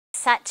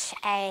such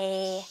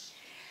a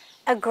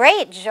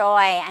great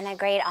joy and a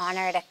great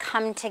honor to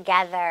come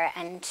together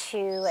and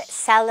to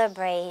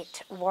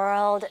celebrate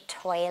World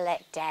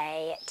Toilet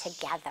Day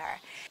together.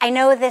 I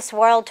know this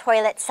World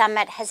Toilet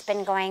Summit has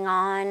been going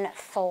on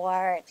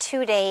for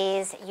 2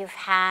 days. You've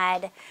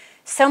had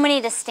so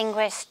many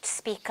distinguished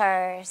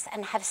speakers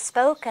and have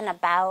spoken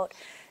about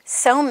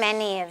so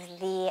many of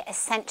the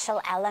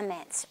essential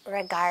elements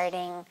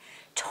regarding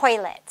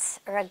toilets,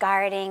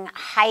 regarding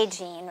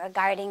hygiene,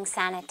 regarding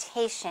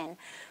sanitation,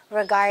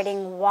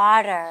 regarding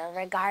water,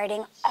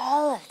 regarding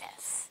all of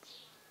this.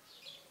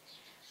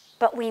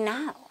 But we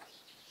know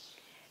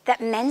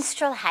that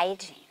menstrual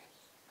hygiene,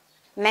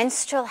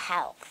 menstrual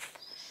health,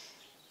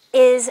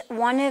 is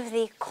one of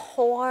the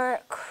core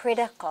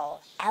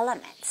critical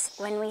elements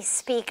when we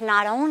speak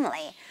not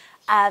only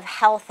of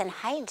health and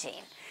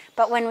hygiene,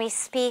 but when we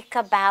speak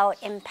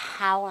about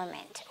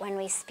empowerment, when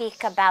we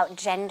speak about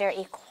gender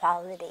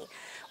equality,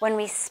 when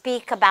we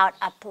speak about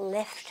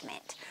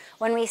upliftment,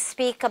 when we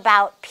speak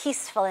about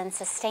peaceful and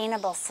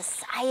sustainable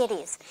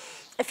societies.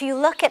 If you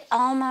look at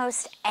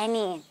almost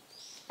any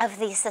of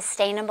these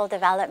sustainable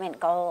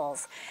development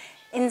goals,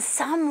 in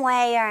some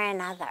way or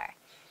another,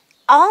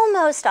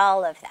 almost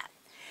all of them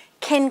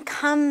can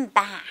come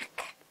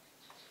back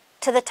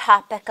to the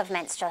topic of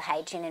menstrual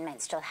hygiene and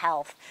menstrual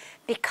health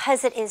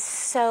because it is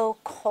so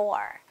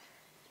core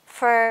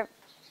for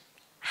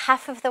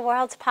half of the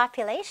world's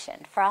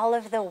population, for all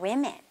of the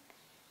women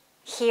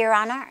here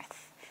on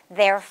earth.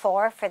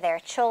 Therefore, for their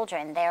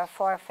children,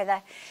 therefore, for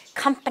the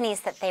companies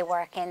that they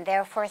work in,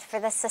 therefore,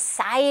 for the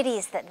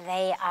societies that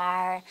they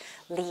are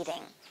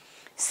leading.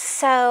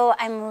 So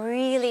I'm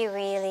really,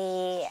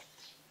 really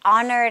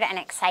honored and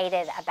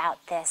excited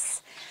about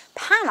this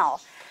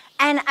panel.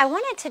 And I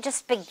wanted to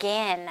just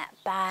begin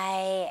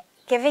by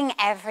giving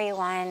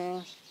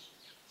everyone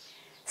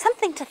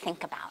something to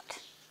think about.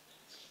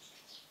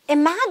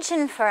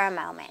 Imagine for a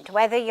moment,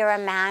 whether you're a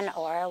man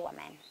or a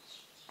woman,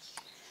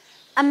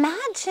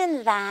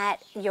 imagine that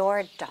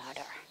your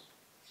daughter,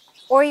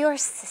 or your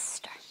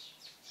sister,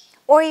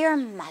 or your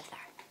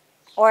mother,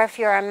 or if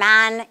you're a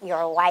man,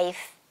 your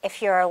wife,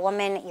 if you're a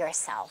woman,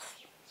 yourself,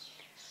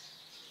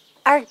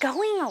 are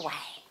going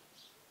away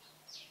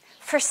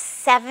for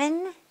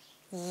 7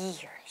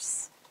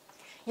 years.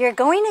 You're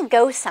going to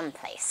go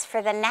someplace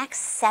for the next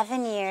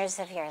 7 years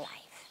of your life.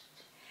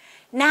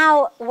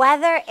 Now,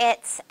 whether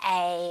it's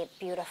a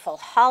beautiful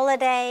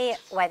holiday,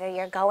 whether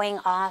you're going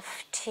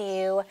off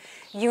to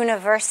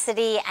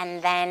university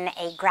and then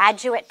a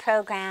graduate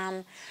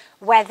program,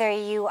 whether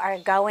you are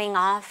going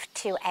off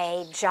to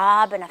a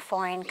job in a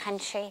foreign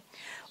country,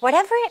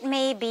 whatever it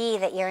may be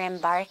that you're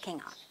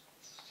embarking on,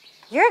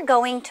 you're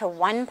going to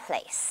one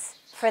place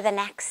for the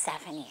next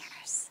 7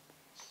 years.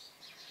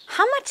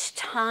 How much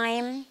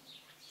time,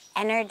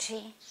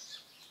 energy,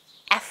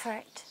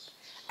 effort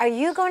are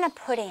you going to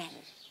put in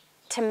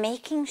to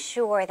making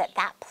sure that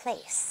that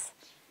place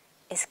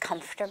is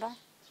comfortable,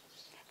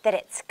 that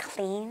it's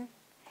clean,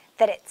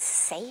 that it's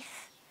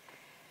safe?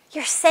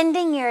 You're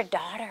sending your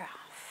daughter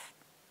off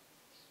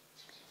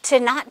to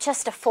not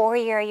just a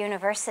 4-year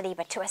university,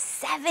 but to a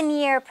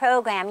 7-year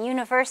program,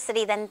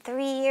 university, then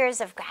 3 years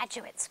of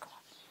graduate school.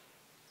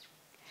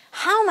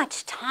 How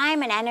much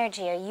time and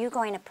energy are you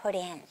going to put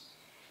in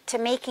to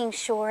making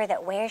sure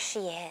that where she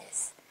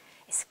is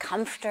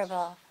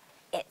comfortable,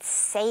 it's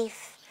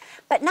safe,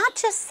 but not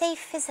just safe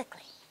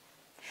physically,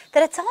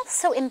 that it's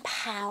also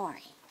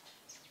empowering?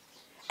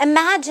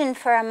 Imagine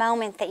for a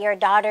moment that your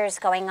daughter's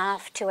going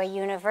off to a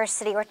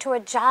university or to a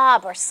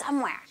job or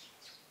somewhere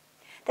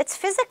that's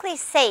physically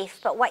safe,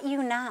 but what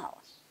you know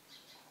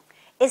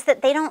is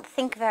that they don't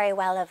think very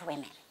well of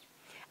women,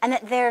 and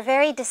that they're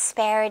very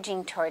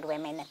disparaging toward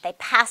women, that they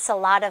pass a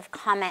lot of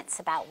comments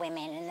about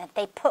women, and that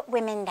they put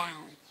women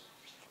down.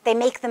 They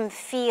make them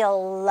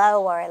feel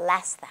low or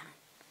less than.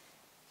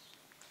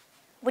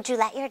 Would you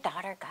let your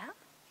daughter go?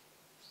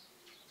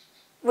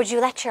 Would you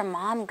let your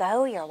mom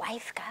go, your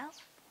wife go?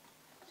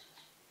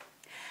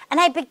 And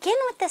I begin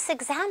with this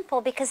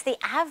example because the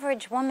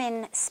average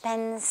woman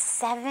spends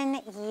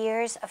 7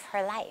 years of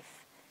her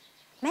life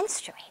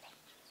menstruating.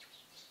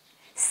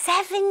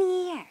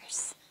 7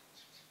 years.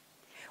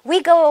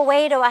 We go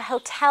away to a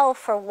hotel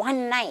for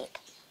one night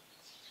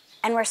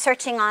and we're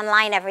searching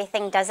online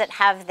everything. Does it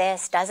have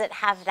this? Does it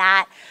have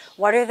that?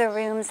 What are the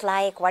rooms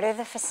like? What are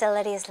the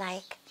facilities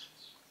like?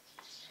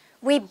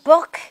 We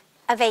book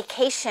a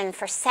vacation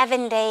for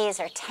 7 days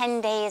or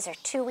 10 days or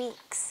 2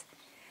 weeks.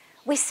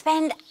 We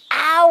spend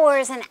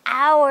hours and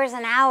hours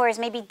and hours,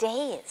 maybe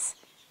days,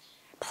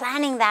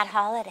 planning that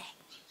holiday,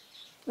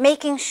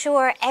 making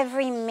sure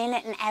every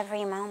minute and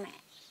every moment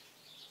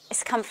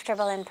is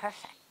comfortable and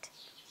perfect.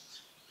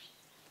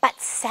 But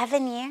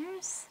 7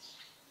 years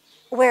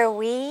where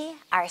we,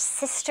 our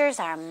sisters,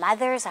 our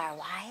mothers, our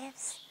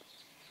wives,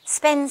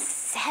 spend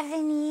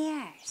 7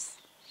 years,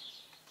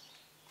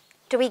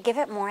 do we give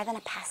it more than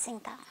a passing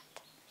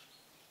thought?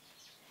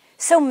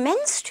 So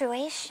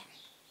menstruation,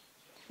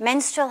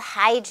 menstrual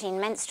hygiene,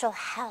 menstrual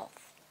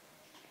health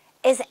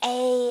is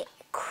a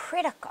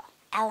critical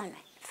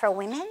element for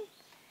women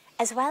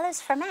as well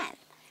as for men.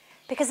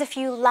 Because if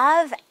you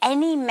love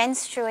any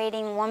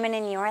menstruating woman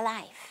in your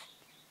life,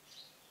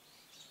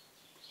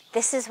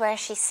 this is where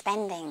she's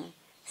spending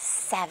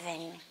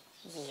 7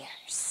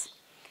 years.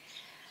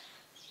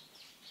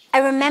 I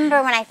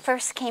remember when I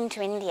first came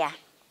to India,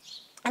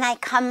 and I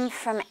come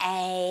from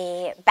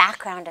a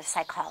background of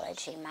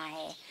psychology.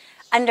 My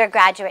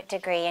undergraduate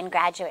degree and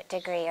graduate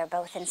degree are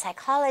both in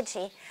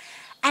psychology.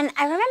 And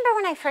I remember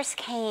when I first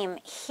came,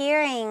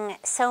 hearing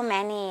so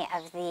many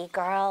of the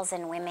girls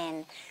and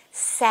women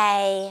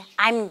say,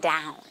 I'm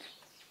down.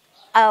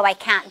 Oh, I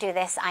can't do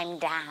this, I'm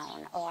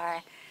down.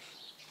 Or,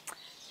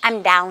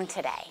 I'm down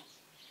today.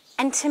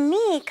 And to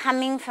me,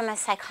 coming from a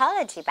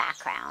psychology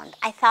background,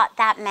 I thought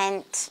that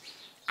meant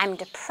I'm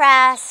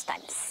depressed,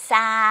 I'm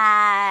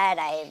sad,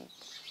 I'm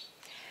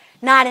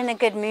not in a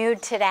good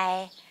mood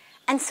today.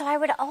 And so I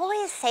would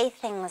always say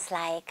things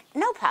like,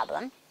 no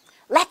problem,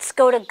 let's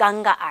go to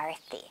Ganga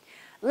Arati.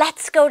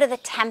 Let's go to the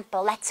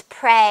temple, let's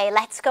pray,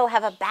 let's go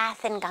have a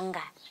bath in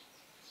Ganga.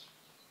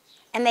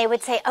 And they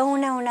would say, oh,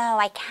 no,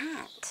 I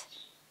can't.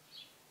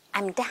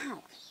 I'm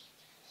down.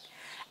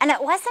 And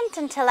it wasn't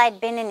until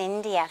I'd been in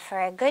India for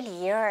a good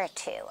year or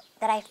two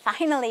that I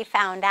finally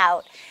found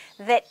out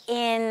that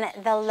in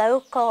the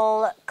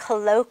local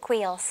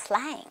colloquial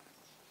slang,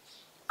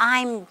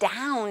 I'm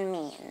down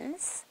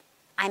means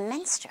I'm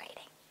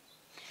menstruating.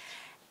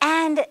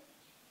 And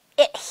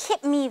it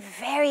hit me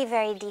very,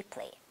 very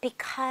deeply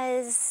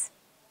because,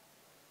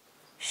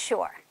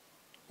 sure,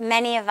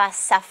 many of us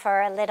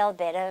suffer a little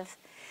bit of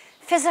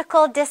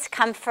physical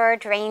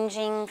discomfort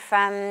ranging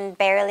from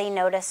barely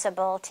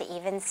noticeable to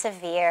even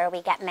severe.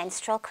 We get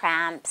menstrual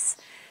cramps.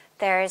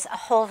 There's a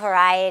whole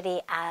variety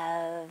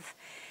of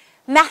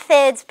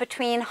methods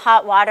between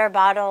hot water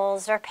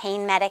bottles or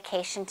pain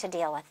medication to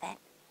deal with it.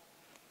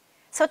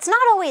 So it's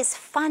not always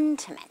fun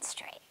to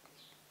menstruate.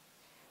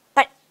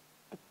 But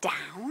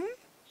down?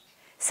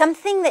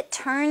 Something that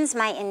turns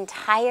my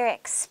entire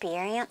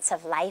experience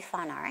of life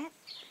on earth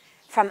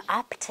from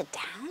up to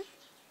down?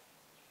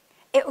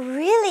 It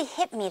really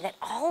hit me that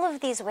all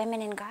of these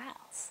women and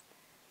girls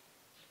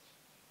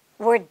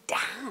were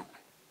down.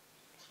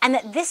 And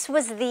that this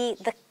was the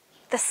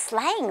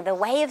slang, the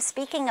way of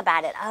speaking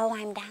about it. Oh,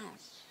 I'm down.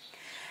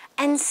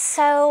 And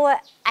so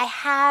I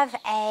have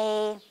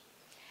a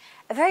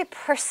very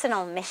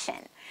personal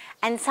mission,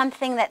 and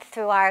something that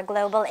through our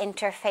Global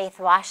Interfaith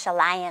WASH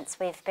Alliance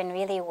we've been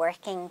really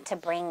working to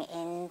bring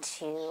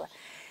into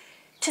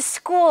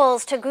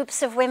schools, to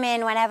groups of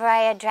women whenever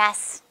I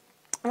address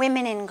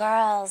women and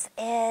girls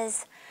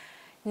is,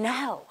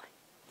 no,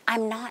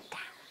 I'm not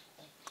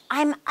down.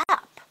 I'm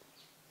up.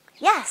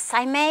 Yes,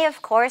 I may,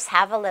 of course,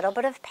 have a little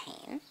bit of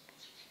pain,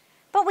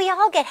 but we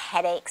all get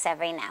headaches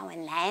every now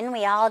and then.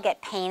 We all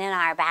get pain in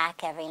our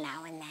back every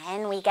now and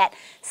then. We get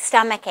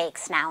stomach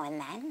aches now and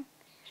then.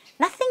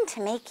 Nothing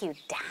to make you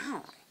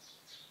down.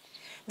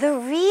 The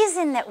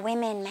reason that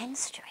women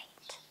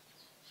menstruate,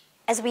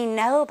 as we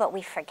know but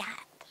we forget,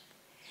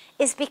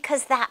 is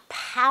because that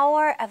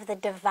power of the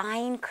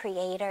divine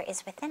creator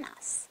is within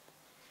us.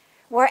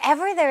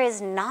 Wherever there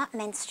is not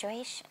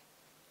menstruation,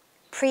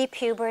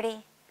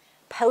 pre-puberty,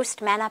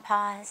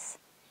 post-menopause,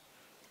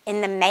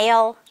 in the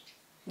male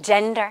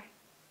gender,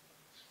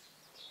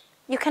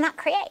 you cannot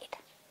create.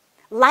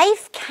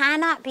 Life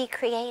cannot be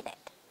created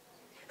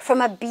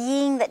from a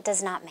being that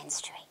does not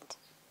menstruate.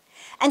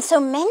 And so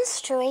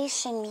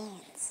menstruation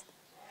means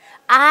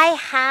I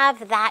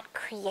have that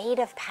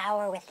creative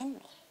power within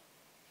me.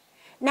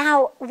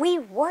 Now, we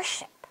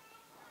worship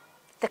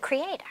the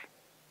Creator.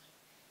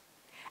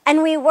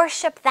 And we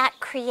worship that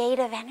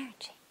creative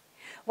energy.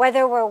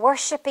 Whether we're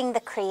worshiping the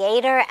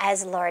Creator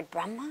as Lord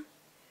Brahma,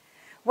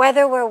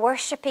 whether we're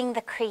worshiping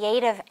the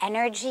creative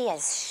energy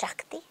as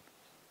Shakti,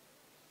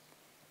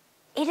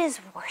 it is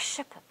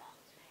worshipable.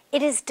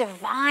 It is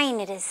divine.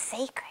 It is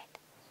sacred.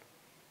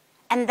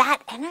 And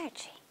that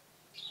energy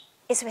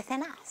is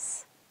within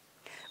us.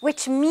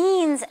 Which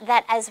means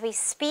that as we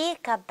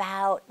speak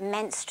about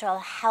menstrual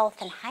health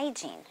and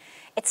hygiene,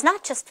 it's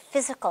not just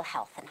physical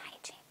health and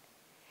hygiene.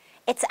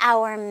 It's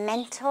our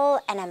mental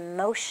and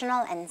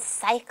emotional and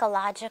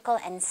psychological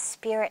and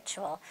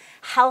spiritual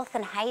health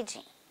and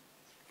hygiene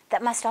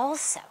that must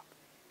also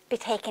be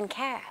taken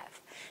care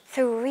of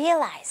through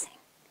realizing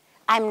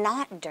I'm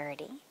not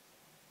dirty,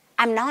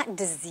 I'm not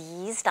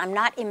diseased, I'm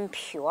not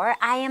impure,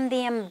 I am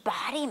the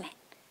embodiment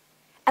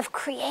of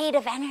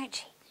creative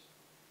energy.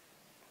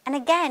 And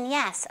again,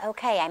 yes,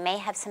 okay, I may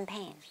have some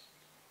pain.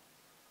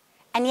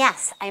 And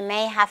yes, I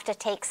may have to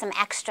take some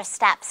extra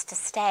steps to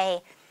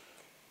stay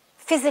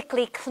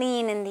physically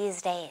clean in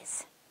these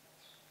days.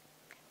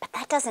 But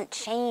that doesn't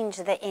change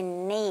the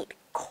innate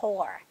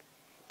core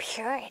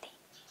purity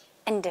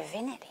and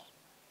divinity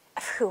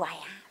of who I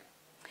am.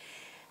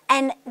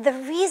 And the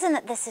reason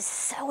that this is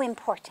so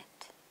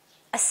important,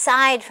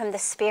 aside from the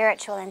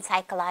spiritual and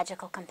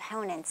psychological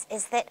components,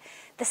 is that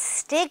the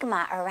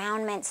stigma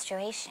around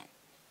menstruation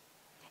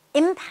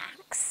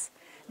impacts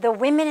the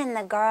women and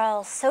the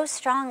girls so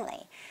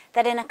strongly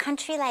that in a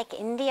country like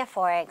India,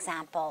 for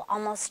example,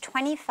 almost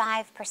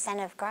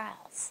 25% of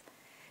girls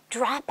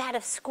drop out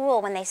of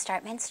school when they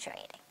start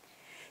menstruating,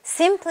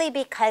 simply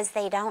because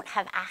they don't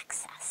have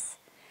access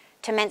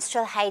to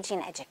menstrual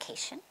hygiene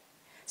education,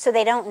 so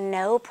they don't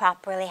know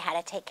properly how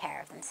to take care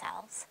of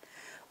themselves.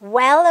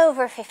 Well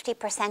over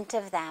 50%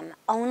 of them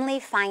only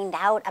find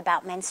out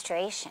about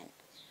menstruation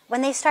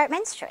when they start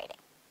menstruating.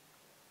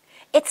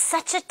 It's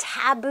such a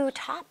taboo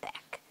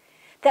topic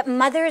that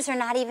mothers are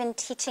not even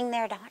teaching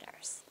their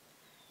daughters.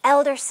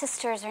 Elder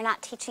sisters are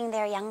not teaching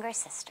their younger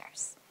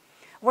sisters.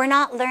 We're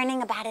not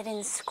learning about it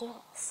in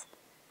schools.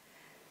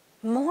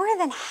 More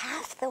than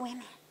half the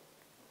women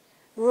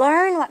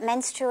learn what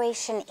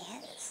menstruation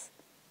is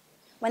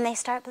when they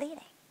start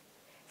bleeding.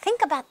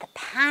 Think about the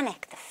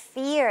panic, the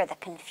fear, the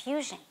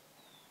confusion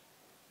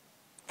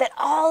that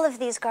all of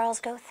these girls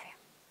go through.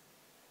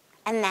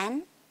 And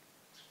then,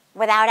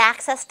 without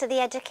access to the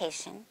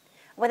education,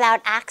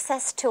 without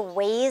access to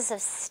ways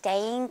of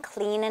staying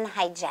clean and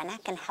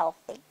hygienic and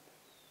healthy,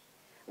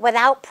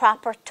 without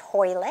proper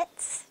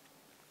toilets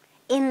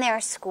in their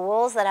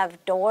schools that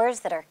have doors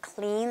that are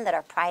clean, that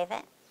are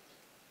private,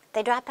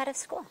 they drop out of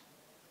school.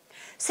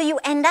 So you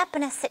end up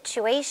in a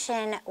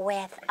situation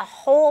with a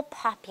whole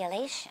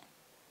population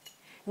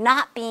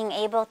not being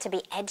able to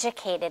be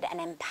educated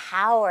and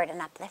empowered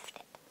and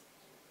uplifted.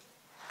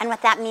 And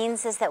what that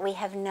means is that we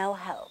have no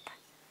hope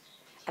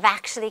of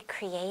actually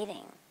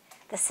creating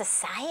the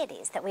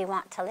societies that we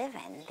want to live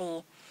in,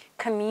 the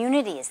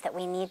communities that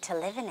we need to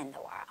live in the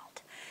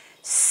world.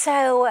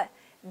 So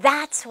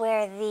that's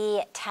where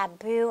the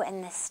taboo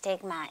and the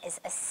stigma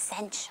is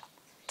essential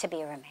to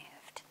be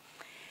removed.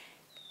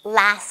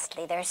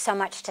 Lastly, there's so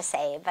much to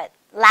say, but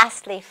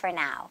lastly for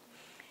now,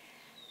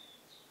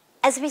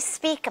 as we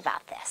speak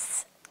about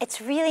this,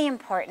 it's really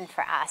important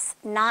for us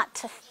not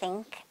to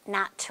think,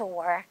 not to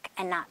work,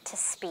 and not to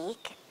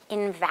speak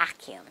in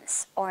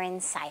vacuums or in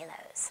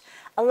silos.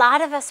 A lot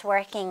of us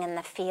working in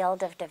the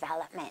field of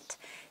development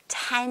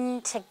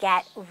tend to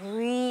get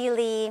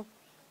really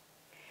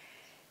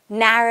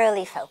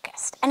narrowly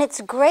focused. And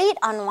it's great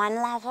on one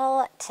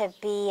level to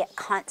be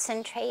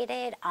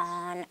concentrated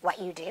on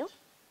what you do.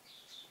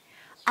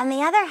 On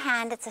the other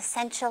hand, it's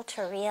essential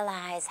to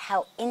realize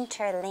how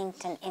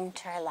interlinked and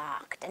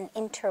interlocked and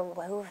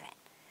interwoven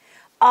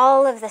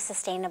all of the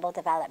Sustainable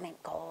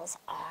Development Goals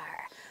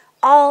are.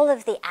 All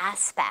of the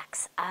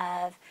aspects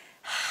of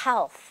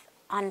health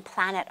on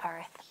planet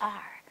Earth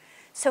are.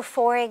 So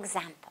for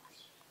example,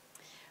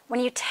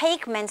 when you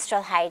take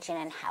menstrual hygiene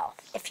and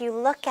health, if you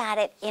look at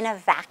it in a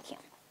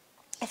vacuum,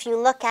 if you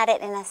look at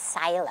it in a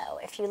silo,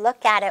 if you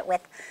look at it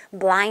with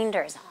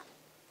blinders on,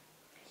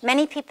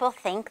 many people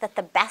think that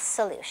the best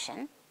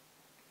solution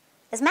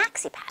is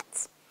maxi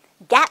pads.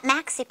 Get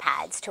maxi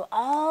pads to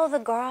all the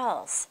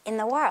girls in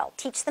the world.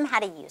 Teach them how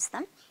to use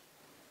them.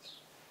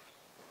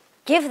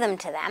 Give them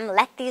to them.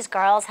 Let these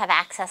girls have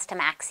access to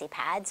maxi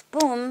pads.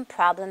 Boom,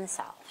 problem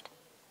solved.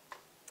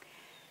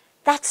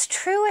 That's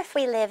true if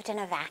we lived in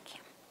a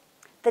vacuum.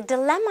 The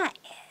dilemma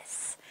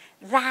is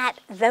that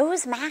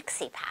those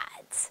maxi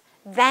pads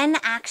then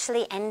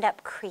actually end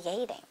up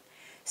creating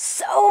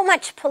so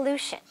much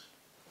pollution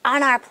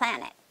on our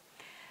planet.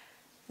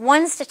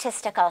 One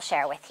statistic I'll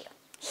share with you.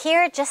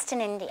 Here, just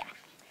in India,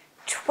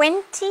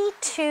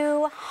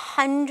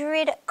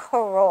 2,200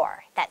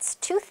 crore, that's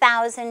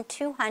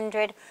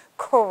 2,200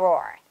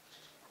 crore,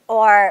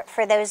 or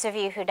for those of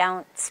you who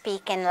don't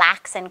speak in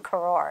lakhs and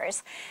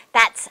crores,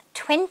 that's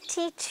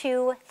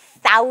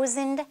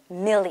 22,000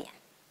 million,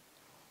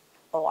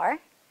 or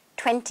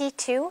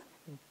 22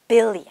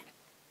 billion.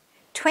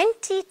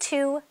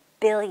 22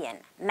 billion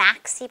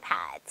maxi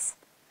pads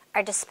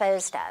are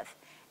disposed of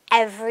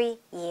every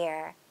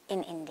year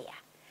in India.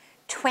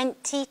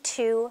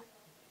 22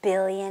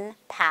 billion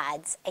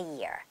pads a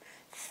year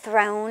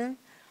thrown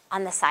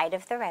on the side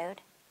of the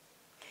road,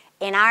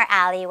 in our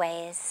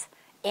alleyways,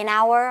 in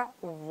our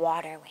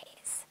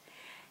waterways.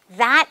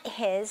 That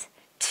is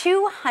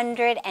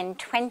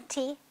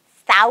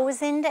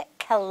 220,000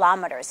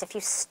 kilometers. If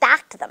you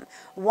stacked them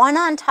one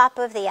on top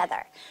of the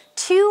other,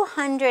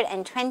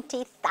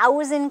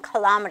 220,000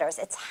 kilometers.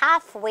 It's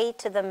halfway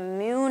to the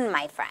moon,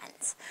 my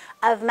friends,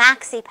 of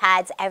maxi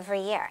pads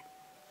every year.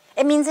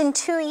 It means in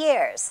 2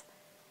 years,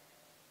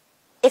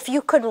 if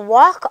you could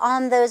walk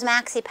on those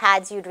maxi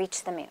pads, you'd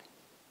reach the moon.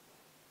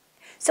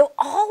 So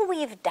all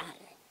we've done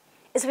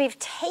is we've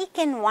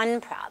taken one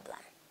problem,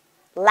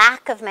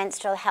 lack of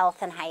menstrual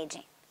health and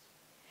hygiene,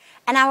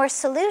 and our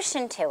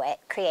solution to it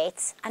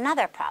creates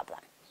another problem,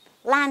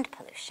 land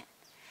pollution.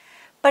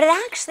 But it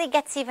actually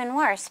gets even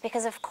worse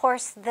because, of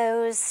course,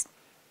 those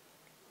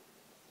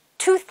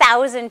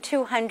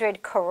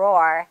 2,200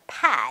 crore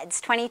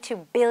pads,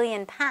 22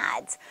 billion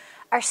pads,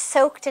 are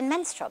soaked in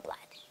menstrual blood.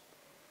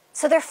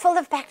 So they're full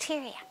of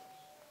bacteria.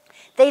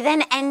 They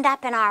then end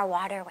up in our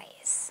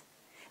waterways.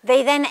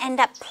 They then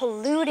end up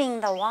polluting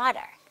the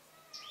water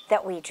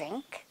that we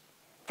drink,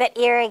 that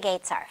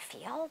irrigates our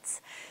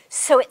fields.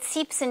 So it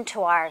seeps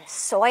into our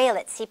soil,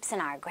 it seeps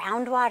in our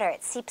groundwater,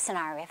 it seeps in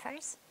our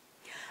rivers.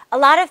 A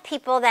lot of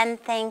people then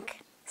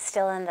think,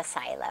 still in the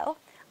silo,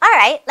 all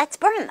right, let's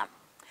burn them.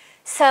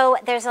 So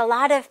there's a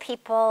lot of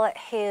people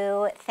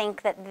who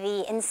think that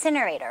the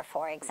incinerator,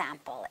 for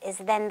example, is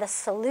then the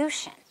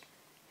solution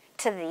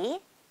to the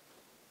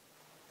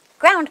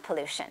ground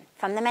pollution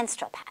from the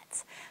menstrual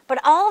pads. But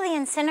all the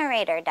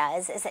incinerator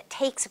does is it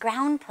takes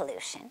ground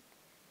pollution,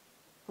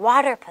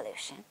 water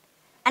pollution,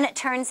 and it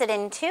turns it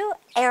into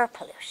air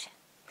pollution.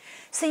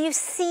 So you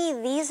see,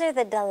 these are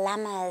the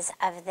dilemmas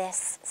of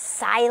this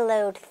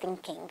siloed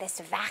thinking, this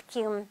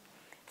vacuum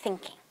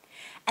thinking.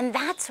 And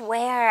that's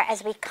where,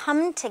 as we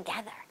come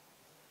together,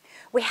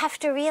 we have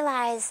to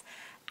realize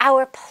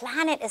our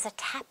planet is a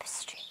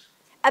tapestry,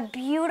 a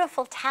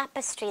beautiful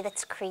tapestry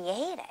that's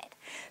created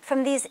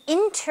from these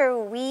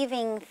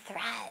interweaving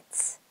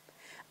threads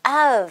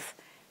of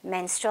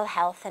menstrual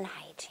health and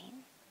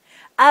hygiene,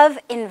 of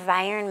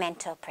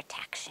environmental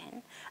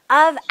protection,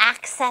 of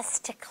access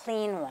to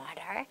clean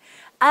water,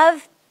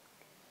 of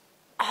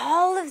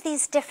all of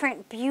these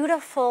different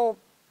beautiful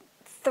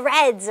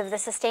threads of the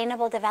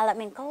Sustainable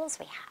Development Goals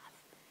we have.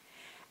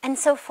 And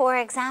so, for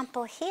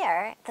example,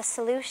 here, the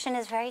solution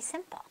is very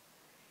simple.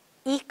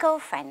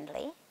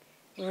 Eco-friendly,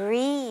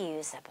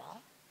 reusable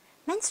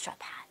menstrual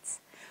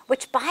pads,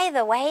 which, by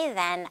the way,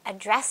 then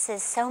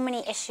addresses so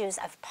many issues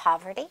of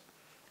poverty,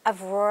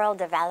 of rural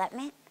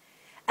development,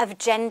 of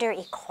gender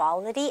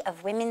equality,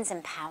 of women's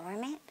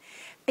empowerment,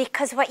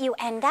 because what you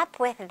end up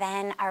with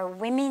then are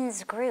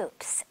women's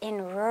groups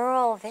in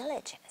rural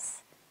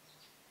villages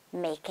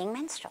making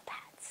menstrual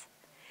pads.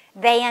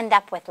 They end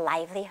up with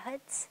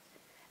livelihoods.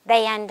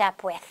 They end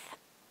up with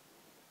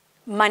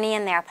money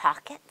in their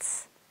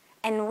pockets.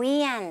 And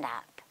we end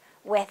up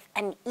with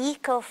an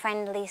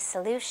eco-friendly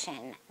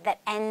solution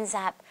that ends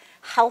up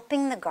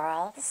helping the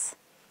girls,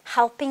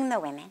 helping the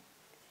women,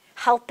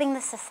 helping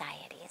the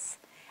societies,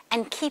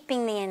 and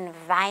keeping the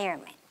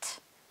environment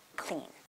clean.